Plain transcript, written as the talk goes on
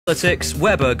Politics,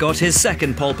 Webber got his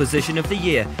second pole position of the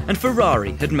year and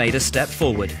Ferrari had made a step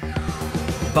forward.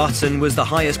 Button was the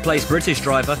highest placed British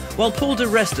driver, while Paul di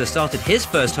Resta started his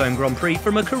first home Grand Prix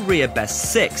from a career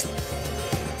best 6th.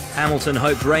 Hamilton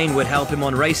hoped rain would help him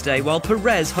on race day, while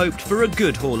Perez hoped for a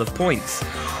good haul of points.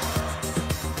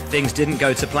 Things didn't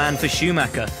go to plan for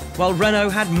Schumacher, while Renault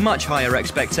had much higher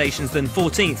expectations than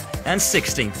 14th and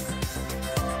 16th.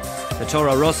 The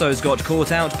Toro Rossos got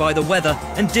caught out by the weather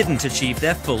and didn't achieve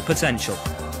their full potential.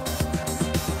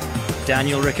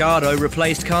 Daniel Ricciardo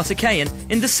replaced Carter Cayen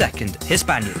in the second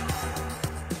Hispanic.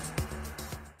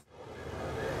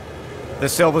 The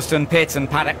Silverstone pit and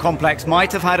paddock complex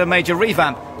might have had a major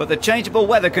revamp, but the changeable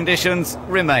weather conditions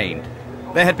remained.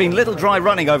 There had been little dry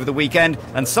running over the weekend,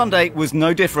 and Sunday was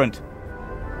no different.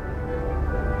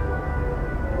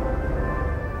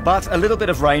 But a little bit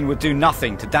of rain would do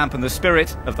nothing to dampen the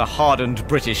spirit of the hardened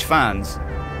British fans.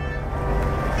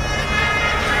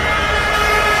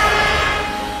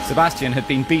 Sebastian had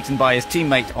been beaten by his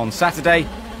teammate on Saturday,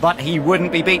 but he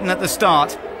wouldn't be beaten at the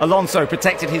start. Alonso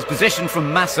protected his position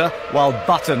from Massa, while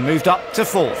Button moved up to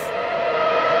 4th.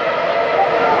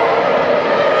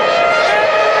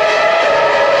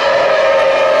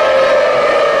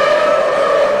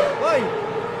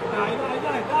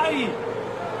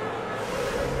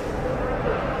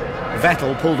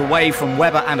 Vettel pulled away from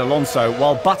Webber and Alonso,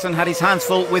 while Button had his hands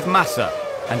full with Massa,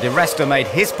 and di Resta made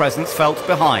his presence felt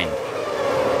behind.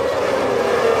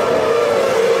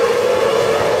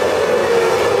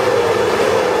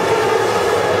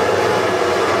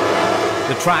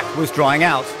 The track was drying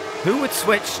out. Who would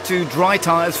switch to dry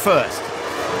tyres first?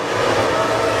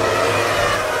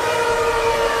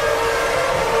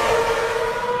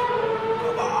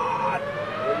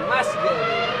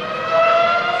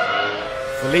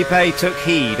 Felipe took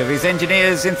heed of his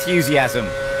engineer's enthusiasm.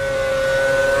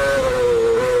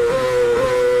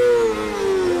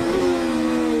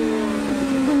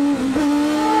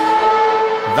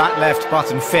 That left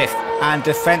Button 5th and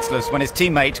defenceless when his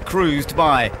teammate cruised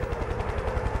by.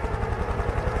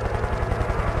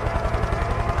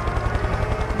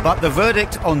 But the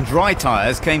verdict on dry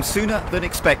tyres came sooner than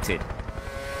expected.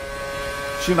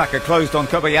 Schumacher closed on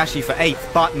Kobayashi for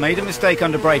 8th, but made a mistake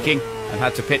under braking and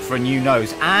had to pit for a new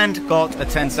nose, and got a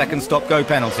 10-second stop-go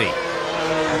penalty.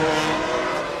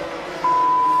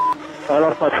 I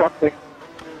lost my truck thing.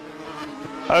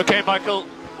 OK, Michael.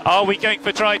 Are we going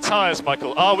for dry tyres,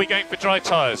 Michael? Are we going for dry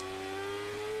tyres?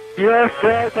 Yes,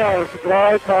 dry tyres,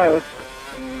 dry tyres.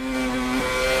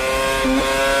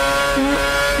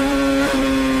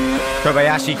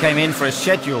 Kobayashi came in for a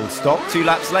scheduled stop 2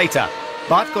 laps later,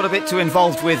 but got a bit too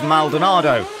involved with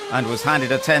Maldonado and was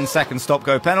handed a 10-second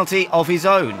stop-go penalty of his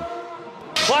own.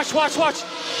 Watch, watch, watch!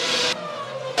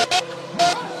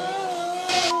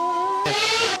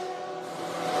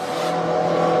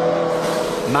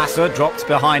 Massa dropped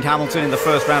behind Hamilton in the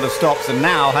first round of stops and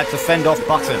now had to fend off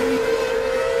Button.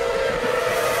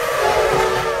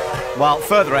 While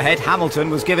further ahead, Hamilton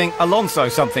was giving Alonso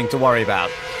something to worry about.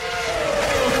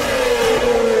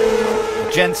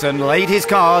 Jensen laid his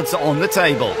cards on the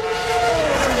table.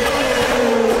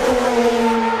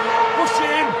 Push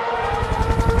him!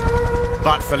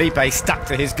 But Felipe stuck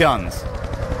to his guns.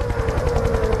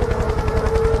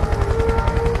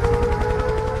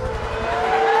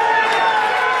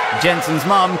 Jensen's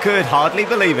mum could hardly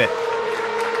believe it.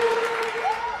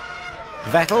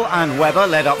 Vettel and Webber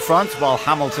led up front, while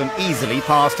Hamilton easily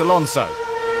passed Alonso.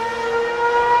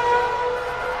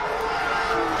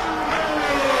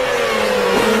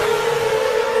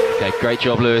 Okay, great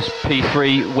job, Lewis.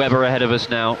 P3, Webber ahead of us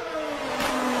now.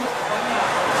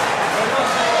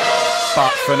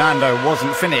 But Fernando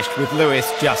wasn't finished with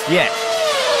Lewis just yet.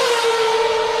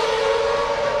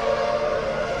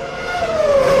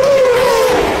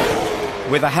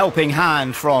 With a helping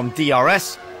hand from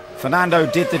DRS, Fernando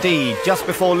did the deed just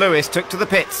before Lewis took to the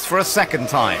pits for a second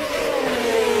time.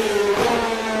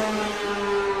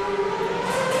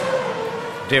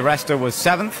 Di Resta was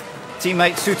 7th,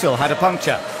 teammate Sutil had a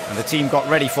puncture and the team got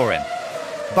ready for him.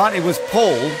 But it was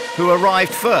Paul who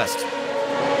arrived first.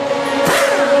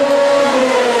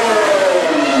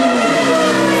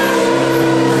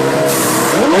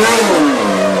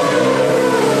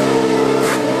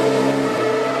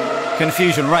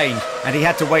 Confusion reigned, and he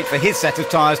had to wait for his set of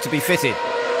tyres to be fitted.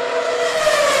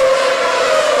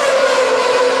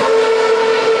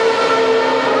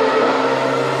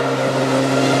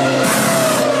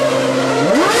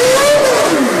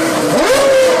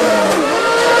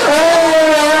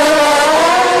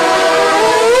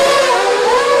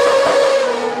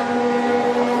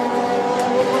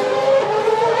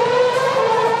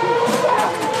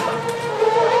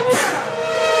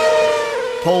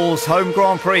 Paul's home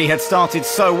Grand Prix had started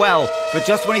so well, but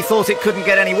just when he thought it couldn't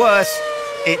get any worse,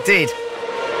 it did.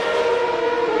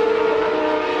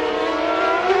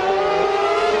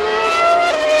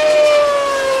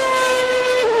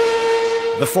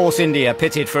 The Force India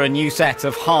pitted for a new set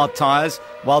of hard tyres,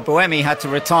 while Buemi had to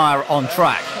retire on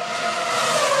track.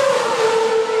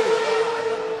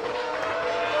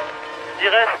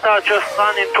 The rest just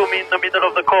ran into me in the middle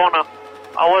of the corner.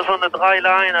 I was on the dry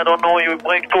line, I don't know, you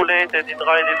brake too late and it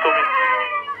ran into me.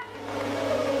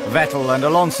 Vettel and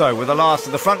Alonso were the last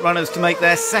of the front runners to make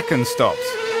their second stops.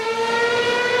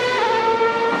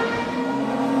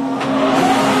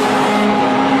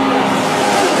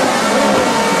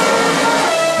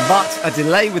 But a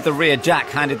delay with the rear jack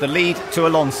handed the lead to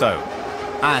Alonso.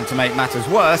 And to make matters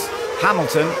worse,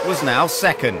 Hamilton was now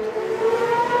second.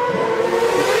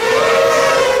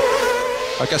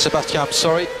 Okay, Sebastian, I'm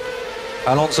sorry.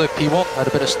 Alonso P1 had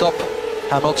a bit of stop.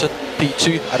 Hamilton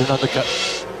P2 had an undercut.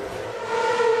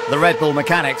 The Red Bull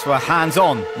mechanics were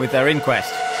hands-on with their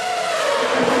inquest.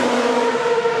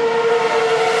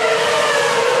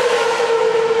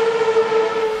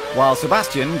 While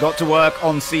Sebastian got to work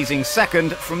on seizing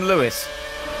second from Lewis.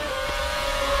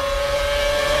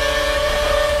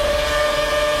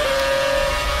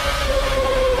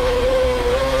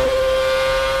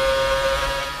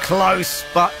 Close,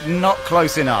 but not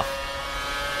close enough.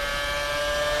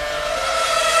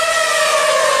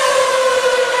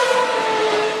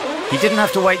 He didn't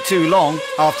have to wait too long.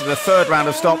 After the third round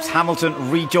of stops, Hamilton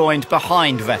rejoined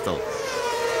behind Vettel.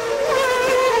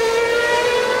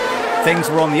 Things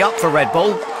were on the up for Red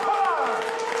Bull,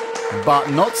 but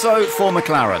not so for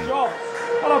McLaren.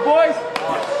 Hello, boys.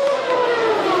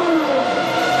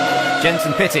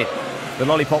 Jensen pitted. The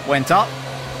lollipop went up,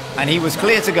 and he was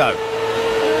clear to go.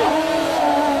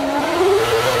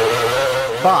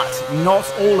 But not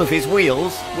all of his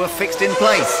wheels were fixed in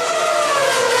place.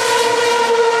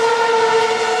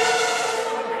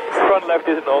 Front left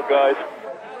isn't on, guys.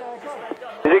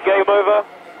 Is it game over?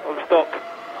 I'm stopped.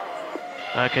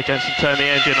 Okay, Jensen, turn the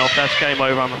engine off. That's game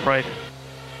over, I'm afraid.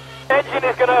 Engine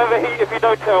is going to overheat if you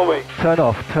don't tell me. Turn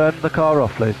off. Turn the car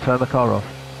off, Liz. Turn the car off.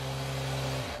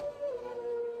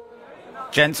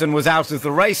 Jensen was out of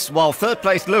the race, while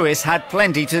third-place Lewis had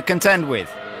plenty to contend with.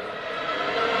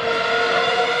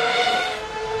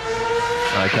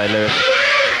 Okay, Lewis.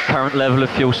 Current level of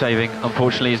fuel saving,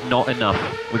 unfortunately, is not enough.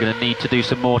 We're going to need to do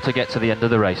some more to get to the end of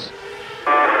the race.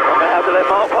 I'm going to have to let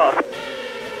Mark pass.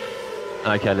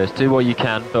 Okay, Lewis, do what you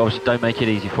can, but obviously don't make it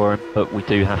easy for him. But we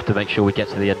do have to make sure we get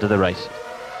to the end of the race.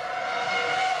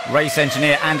 Race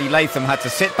engineer Andy Latham had to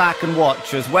sit back and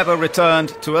watch as Webber returned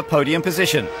to a podium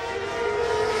position.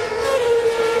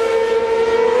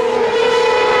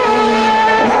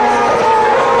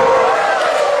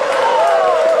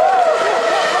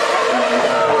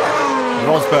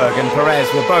 Rosberg and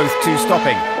Perez were both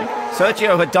two-stopping.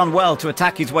 Sergio had done well to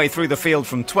attack his way through the field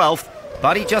from 12th,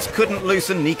 but he just couldn't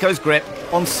loosen Nico's grip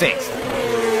on 6th.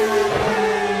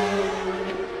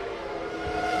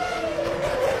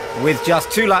 With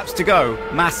just 2 laps to go,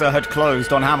 Massa had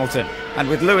closed on Hamilton, and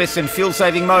with Lewis in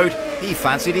fuel-saving mode, he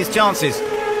fancied his chances.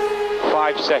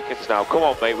 5 seconds now. Come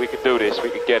on, mate, we can do this.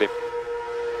 We can get him.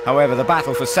 However, the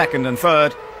battle for second and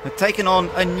third had taken on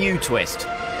a new twist.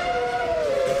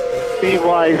 Be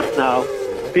wise now.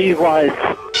 Be wise.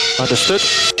 Understood.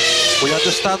 We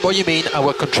understand what you mean and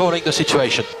we're controlling the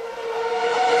situation.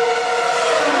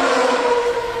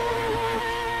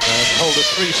 And hold a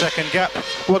 3-second gap.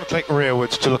 1 click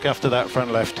rearwards to look after that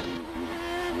front left.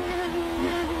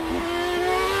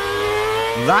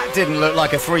 That didn't look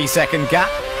like a 3-second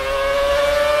gap.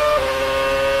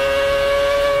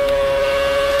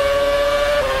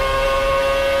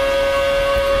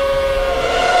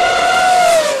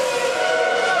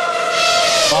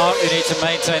 Mark, you need to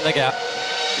maintain the gap.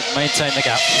 Maintain the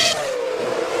gap.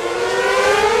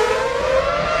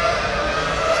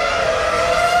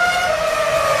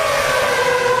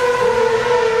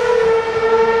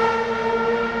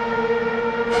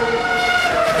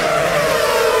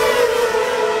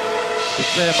 Be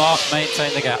clear, Mark,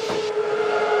 maintain the gap.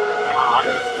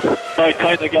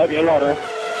 Maintain the gap, you lot, eh?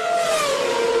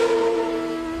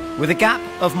 With a gap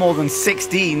of more than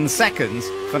 16 seconds,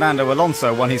 Fernando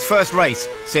Alonso won his first race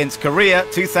since Korea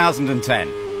 2010.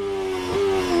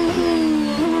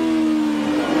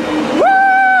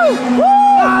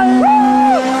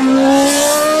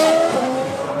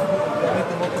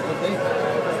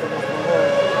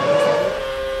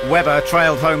 Webber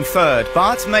trailed home third,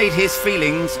 but made his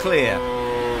feelings clear.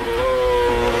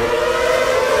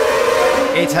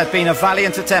 It had been a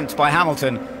valiant attempt by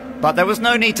Hamilton, but there was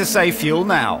no need to save fuel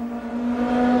now.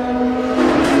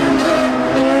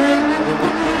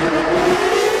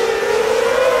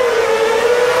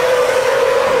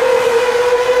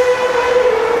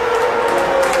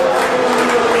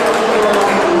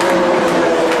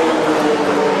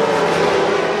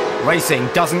 Racing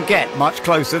doesn't get much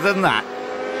closer than that.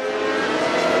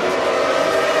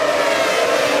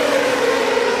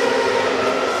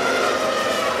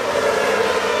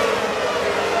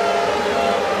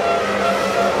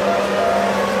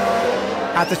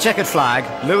 At the checkered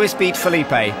flag, Lewis beat Felipe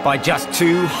by just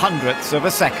 0.02 of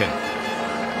a second.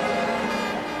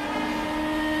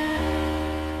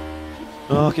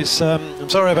 Mark, I'm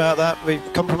sorry about that. We've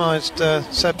compromised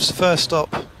Seb's first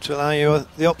stop to allow you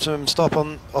the optimum stop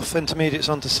off intermediates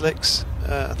onto slicks.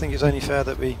 I think it's only fair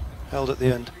that we held at the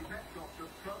end.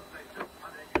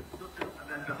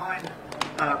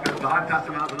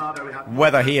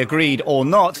 Whether he agreed or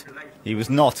not, he was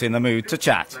not in the mood to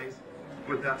chat.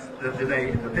 With that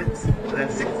delay in the pits, and then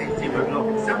 16 team overlock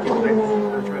in 70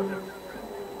 minutes.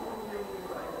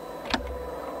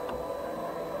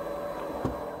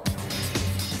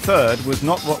 Third was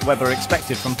not what Webber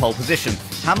expected from pole position.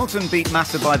 Hamilton beat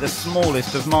Massa by the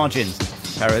smallest of margins.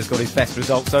 Perez got his best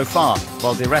result so far,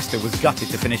 while Di Resta was gutted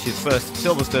to finish his first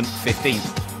Silverstone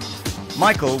 15th.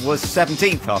 Michael was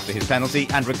 17th after his penalty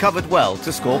and recovered well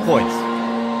to score points.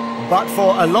 But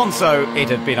for Alonso, it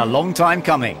had been a long time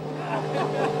coming.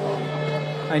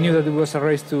 I knew that it was a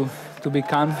race to be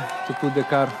calm, to put the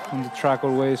car on the track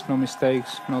always, no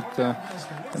mistakes, not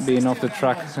being off the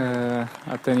track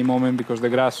at any moment, because the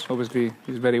grass obviously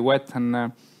is very wet,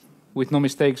 and with no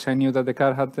mistakes I knew that the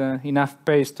car had enough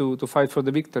pace to fight for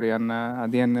the victory, and at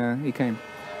the end it came.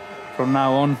 From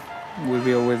now on will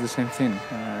be always the same thing.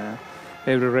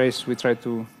 Every race we try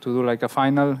to do like a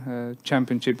final.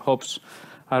 Championship hopes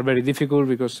are very difficult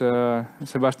because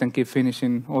Sebastian keeps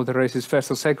finishing all the races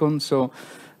first or second, so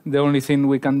the only thing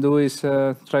we can do is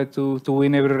try to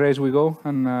win every race we go,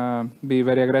 and be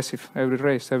very aggressive every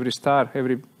race, every start,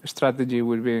 every strategy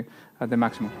will be at the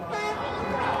maximum.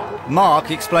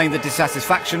 Mark explained the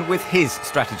dissatisfaction with his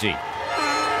strategy.